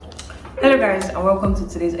Hello guys and welcome to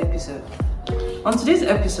today's episode. On today's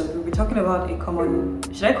episode, we'll be talking about a common,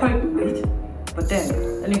 should I call it myth? But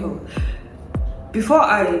then, anyhow, before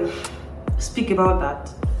I speak about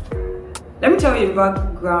that, let me tell you a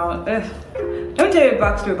backstory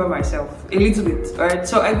about myself, a little bit, alright?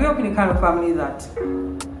 So I grew up in a kind of family that,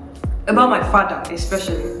 about my father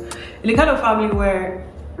especially, in a kind of family where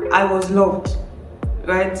I was loved,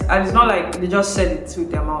 right? And it's not like they just said it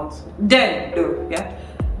with their mouth. Then, though, yeah?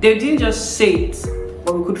 They didn't just say it,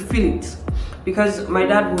 but we could feel it. Because my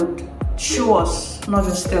dad would show us, not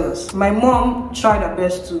just tell us. My mom tried her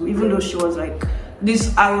best to, even though she was like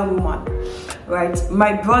this iron woman, right?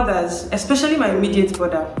 My brothers, especially my immediate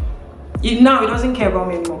brother, now he doesn't care about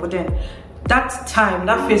me anymore. But then, that time,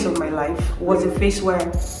 that phase of my life was a phase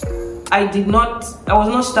where I was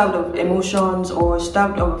not starved of emotions, or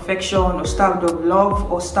starved of affection, or starved of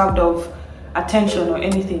love, or starved of attention or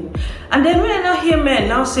anything. And then when I now hear men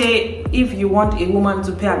now say, if you want a woman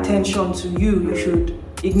to pay attention to you, you should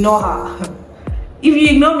ignore her. If you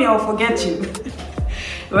ignore me, I'll forget you.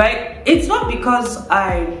 Right? It's not because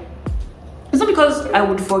I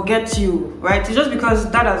would forget you, right? It's just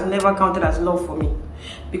because that has never counted as love for me.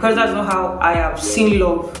 Because that's not how I have seen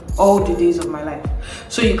love all the days of my life.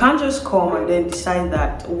 So you can't just come and then decide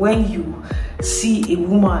that when you see a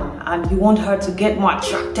woman and you want her to get more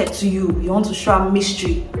attracted to you, you want to show her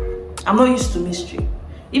mystery. I'm not used to mystery.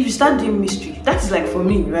 If you start doing mystery, that's like for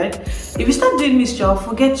me, right? If you start doing mystery, I'll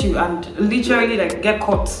forget you and literally like get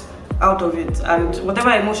caught out of it, and whatever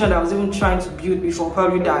emotion I was even trying to build before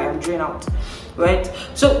probably die and drain out, right?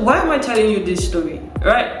 So why am I telling you this story,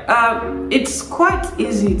 right? It's quite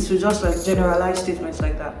easy to just like generalize statements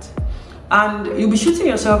like that, and you'll be shooting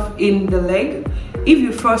yourself in the leg if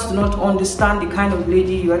you first do not understand the kind of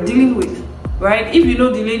lady you are dealing with, right? If you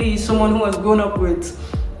know the lady is someone who has grown up with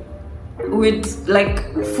like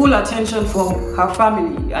full attention from her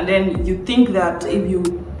family, and then you think that if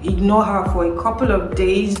you ignore her for a couple of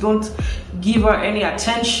days, don't give her any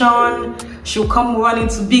attention, she'll come running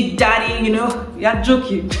to Big Daddy, you're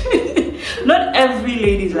joking. Not every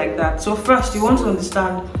lady is like that. So first you want to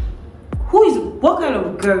understand what kind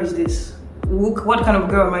of girl is this? What kind of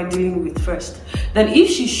girl am I dealing with first? Then if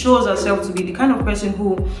she shows herself to be the kind of person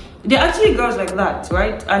who, there are actually girls like that,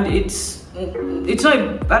 right? And it's not,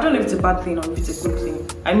 I don't know if it's a bad thing or if it's a good thing.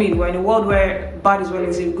 I mean, we're in a world where bad is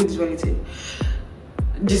relative, good is relative.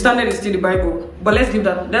 The standard is still the Bible, but let's keep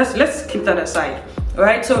that aside,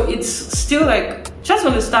 right? So it's still like, just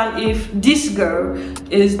understand if this girl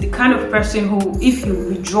is the kind of person who, if you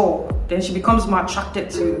withdraw, then she becomes more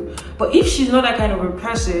attracted to you. But if she's not that kind of a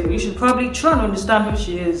person, you should probably try and understand who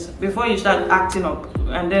she is before you start acting up.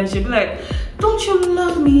 And then she'll be like, don't you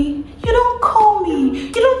love me? You don't call me.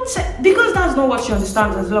 You don't say, because that's not what she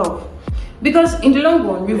understands as love. Because in the long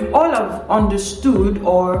run, we've all have understood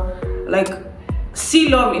or like see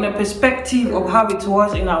love in a perspective of how it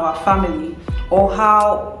was in our family, or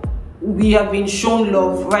how we have been shown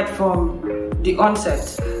love right from the onset.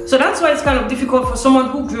 So that's why it's kind of difficult for someone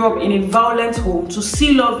who grew up in a violent home to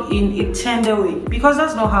see love in a tender way, because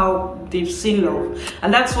that's not how they've seen love.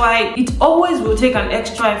 And that's why it always will take an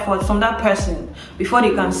extra effort from that person before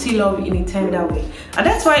they can see love in a tender way. And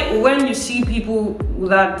that's why when you see people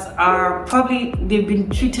that are probably, they've been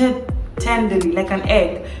treated tenderly like an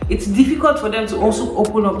egg, it's difficult for them to also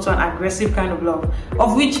open up to an aggressive kind of love,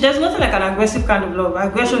 of which there's nothing like an aggressive kind of love.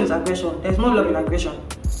 Aggression is aggression. There's no love in aggression,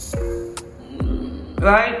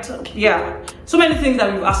 right? Yeah, so many things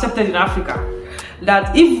that we've accepted in Africa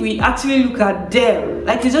that if we actually look at them,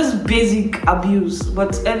 like it's just basic abuse.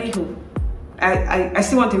 But anywho, I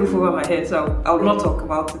still want a roof over my head, so I will not talk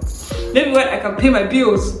about it. Maybe when I can pay my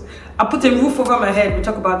bills, I put a roof over my head, we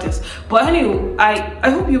talk about this. But anyway, I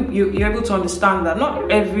hope you're able to understand that not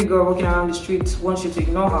every girl walking around the streets wants you to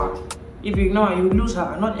ignore her. If you ignore her, you lose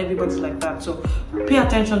her. Not everybody's like that. So pay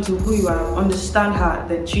attention to who you are, understand her,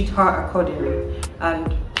 then treat her accordingly,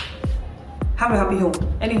 and have a happy home.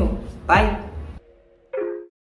 Anywho, bye.